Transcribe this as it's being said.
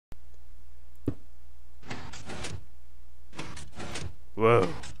Whoa.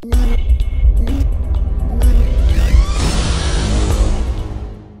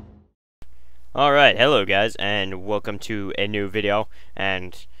 Alright, hello guys, and welcome to a new video,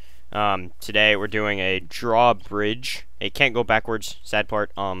 and today we're doing a drawbridge. It can't go backwards, sad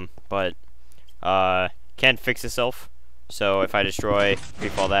part, but can fix itself. So if I destroy,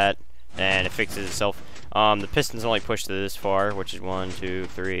 grief all that, and it fixes itself. The piston's only pushed to this far, which is 1, 2,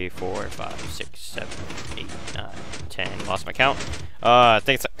 3, 4, 5, 6, 7, 8, 9, 10. Lost my count. I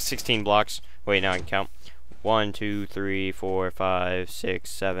think it's like 16 blocks. Wait, now I can count. 1, 2, 3, 4, 5, 6,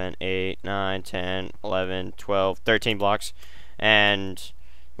 7, 8, 9, 10, 11, 12, 13 blocks. And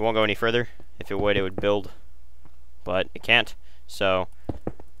it won't go any further. If it would build. But it can't. So,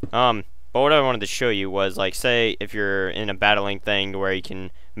 but what I wanted to show you was, like, say if you're in a battling thing where you can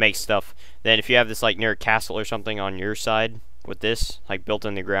make stuff, then if you have this, like, near a castle or something on your side with this, like, built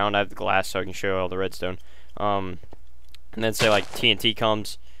in the ground, I have the glass so I can show you all the redstone. And then say, like, TNT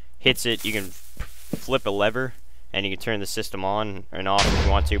comes, hits it, you can flip a lever, and you can turn the system on and off if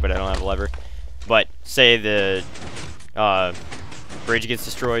you want to, but I don't have a lever. But say the bridge gets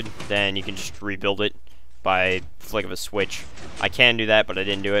destroyed, then you can just rebuild it by flick of a switch. I can do that, but I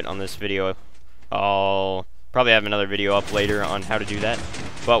didn't do it on this video. I'll probably have another video up later on how to do that.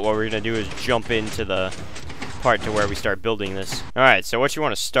 But what we're going to do is jump into the part to where we start building this. Alright, so what you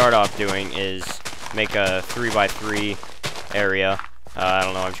want to start off doing is make a 3x3 area. I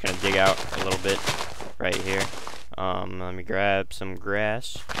don't know, I'm just going to dig out a little bit right here. Let me grab some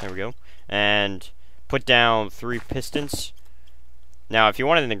grass. There we go. And put down 3 pistons. Now, if you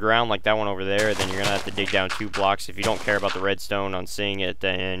want it in the ground like that one over there, then you're going to have to dig down 2 blocks. If you don't care about the redstone on seeing it,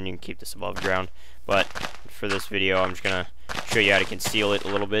 then you can keep this above ground. But for this video, I'm just going to show you how to conceal it a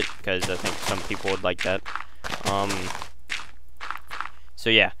little bit, because I think some people would like that. So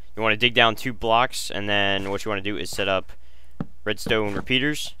yeah, you want to dig down 2 blocks, and then what you want to do is set up redstone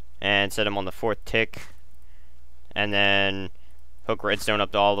repeaters, and set them on the 4th tick, and then hook redstone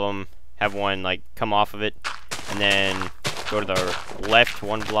up to all of them, have one like come off of it, and then go to the left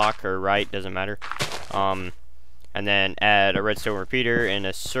 1 block or right, doesn't matter, and then add a redstone repeater in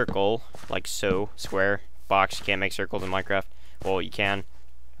a circle like so, square box. You can't make circles in Minecraft. Well, you can,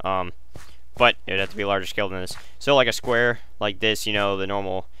 but it would have to be a larger scale than this. So like a square like this, you know, the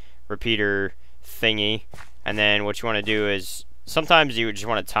normal repeater thingy. And then what you want to do is, sometimes you just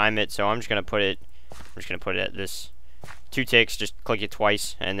want to time it, so I'm just gonna put it at this 2 ticks. Just click it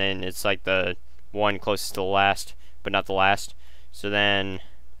twice, and then it's like the one closest to the last, but not the last. So then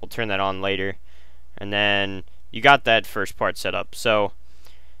we'll turn that on later, and then you got that first part set up. So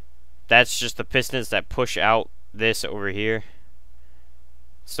that's just the pistons that push out this over here.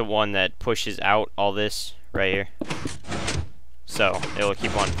 It's the one that pushes out all this right here. So it'll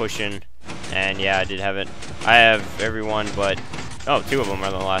keep on pushing. And yeah, I did have it. I have everyone, but oh, 2 of them are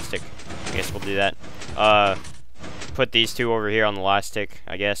on the last tick. I guess we'll do that. Put these 2 over here on the last tick,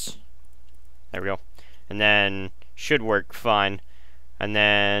 I guess. There we go. And then should work fine. And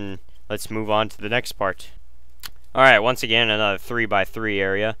then let's move on to the next part. Alright, once again, another 3x3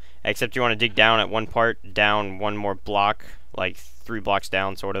 area. Except you want to dig down at one part, down 1 more block, like 3 blocks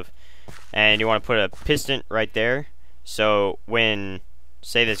down, sort of. And you want to put a piston right there. So when,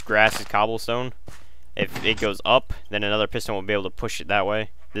 say this grass is cobblestone, if it goes up, then another piston will be able to push it that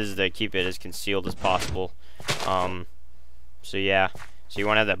way. This is to keep it as concealed as possible. So yeah, so you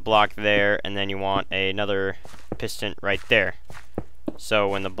want to have that block there, and then you want another piston right there. So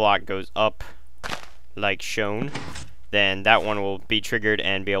when the block goes up, like shown, then that one will be triggered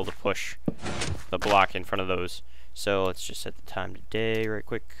and be able to push the block in front of those. So let's just set the time to day right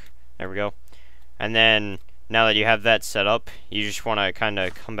quick. There we go. And then now that you have that set up, you just want to kind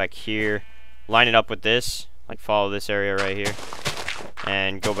of come back here, line it up with this, like follow this area right here,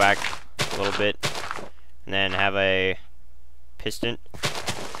 and go back a little bit, and then have a piston.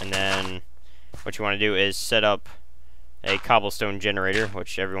 And then what you want to do is set up a cobblestone generator,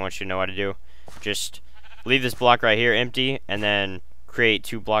 which everyone should know how to do. Just leave this block right here empty, and then create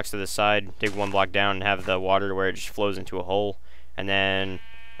 2 blocks to the side, dig 1 block down, and have the water where it just flows into a hole. And then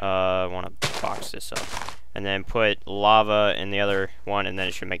I want to box this up, and then put lava in the other one, and then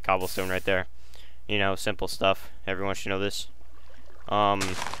it should make cobblestone right there. You know, simple stuff. Everyone should know this.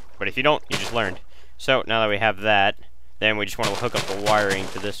 But if you don't, you just learned. So now that we have that, then we just want to hook up the wiring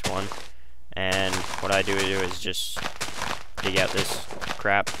to this one. And what I do is just dig out this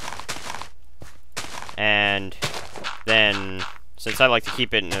crap. And then, since I like to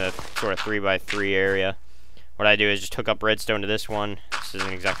keep it in a sort of 3x3 area, what I do is just hook up redstone to this one. This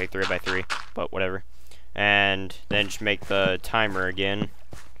isn't exactly 3x3, but whatever. And then just make the timer again,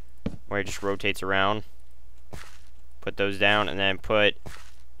 where it just rotates around. Put those down, and then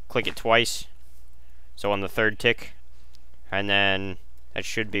click it twice. So on the third tick, and then that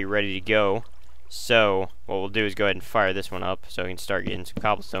should be ready to go. So what we'll do is go ahead and fire this one up so we can start getting some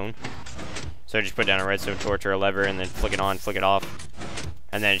cobblestone. So just put down a redstone torch or a lever and then flick it on, flick it off,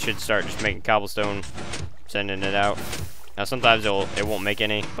 and then it should start just making cobblestone, sending it out. Now sometimes it won't make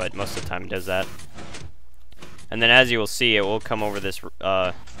any, but most of the time it does that. And then as you will see, it will come over this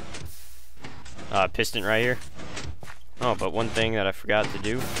piston right here. Oh, but one thing that I forgot to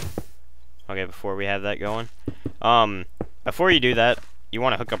do. Okay, before we have that going, before you do that, you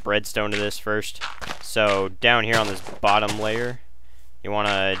want to hook up redstone to this first. So down here on this bottom layer, you want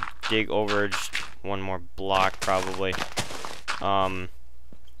to dig over just one more block probably. No.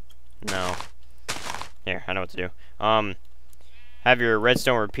 Here, I know what to do. Have your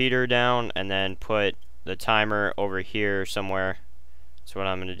redstone repeater down, and then put the timer over here somewhere. That's what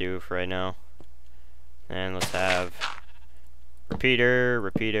I'm going to do for right now. And let's have repeater,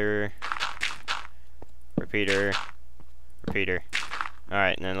 repeater, repeater, repeater.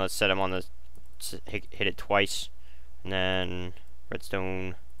 Alright, and then let's set them on the, hit it twice, and then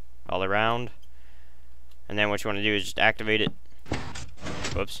redstone all around. And then what you want to do is just activate it.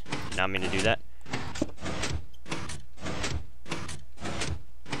 Whoops, did not mean to do that.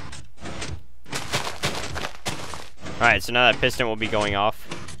 Alright, so now that piston will be going off.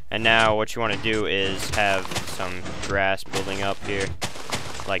 And now what you want to do is have some grass building up here,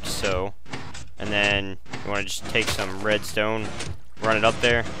 like so. And then you want to just take some redstone, run it up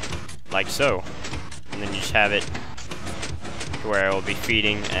there, like so. And then you just have it to where it will be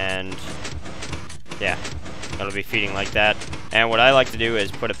feeding, and yeah, it'll be feeding like that. And what I like to do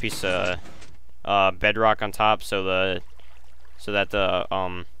is put a piece of bedrock on top so that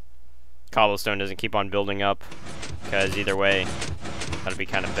the cobblestone doesn't keep on building up, because either way that'll be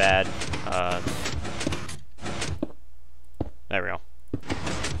kind of bad. There we go.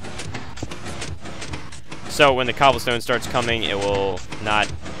 So when the cobblestone starts coming, it will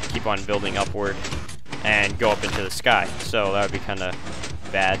not keep on building upward and go up into the sky. So that would be kind of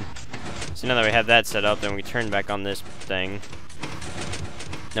bad. So now that we have that set up, then we turn back on this thing.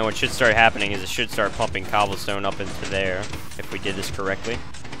 Now what should start happening is it should start pumping cobblestone up into there, if we did this correctly.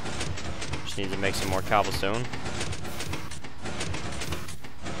 Just need to make some more cobblestone.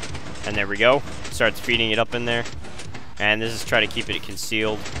 And there we go. It starts feeding it up in there. And this is try to keep it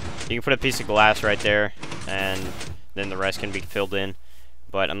concealed. You can put a piece of glass right there, and then the rest can be filled in.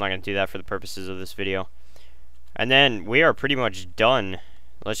 But I'm not going to do that for the purposes of this video. And then we are pretty much done.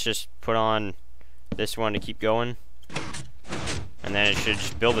 Let's just put on this one to keep going. And then it should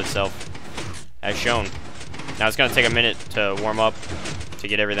just build itself, as shown. Now it's going to take a minute to warm up, to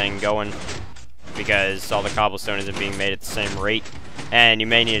get everything going, because all the cobblestone isn't being made at the same rate. And you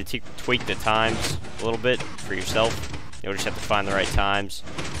may need to tweak the times a little bit for yourself. You'll just have to find the right times,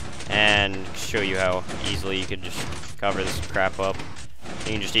 and show you how easily you can just cover this crap up.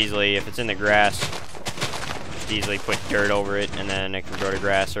 You can just easily, if it's in the grass, just easily put dirt over it, and then it can grow to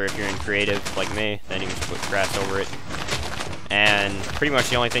grass. Or if you're in creative like me, then you can just put grass over it. And pretty much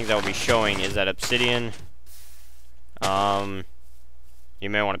the only things I will be showing is that obsidian. You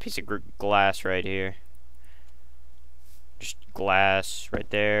may want a piece of glass right here. Just glass right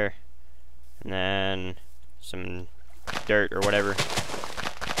there, and then some dirt or whatever.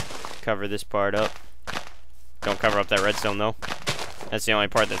 Cover this part up. Don't cover up that redstone though. That's the only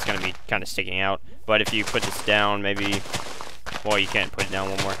part that's going to be kind of sticking out. But if you put this down, maybe, well, you can't put it down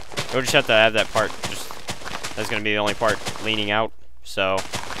one more. You'll just have to have that part, just, that's going to be the only part leaning out. So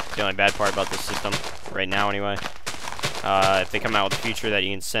it's the only bad part about this system right now anyway. If they come out with a feature that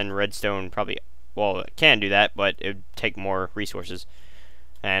you can send redstone, probably, well, it can do that, but it would take more resources,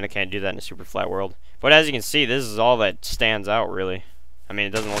 and it can't do that in a super flat world. But as you can see, this is all that stands out, really. I mean,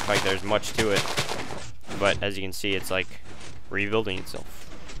 it doesn't look like there's much to it, but as you can see, it's like rebuilding itself.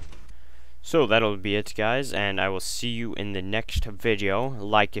 So that'll be it, guys, and I will see you in the next video.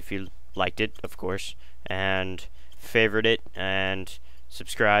 Like if you liked it, of course, and favorite it, and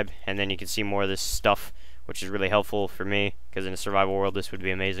subscribe, and then you can see more of this stuff, which is really helpful for me, because in a survival world this would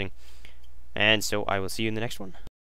be amazing. And so I will see you in the next one.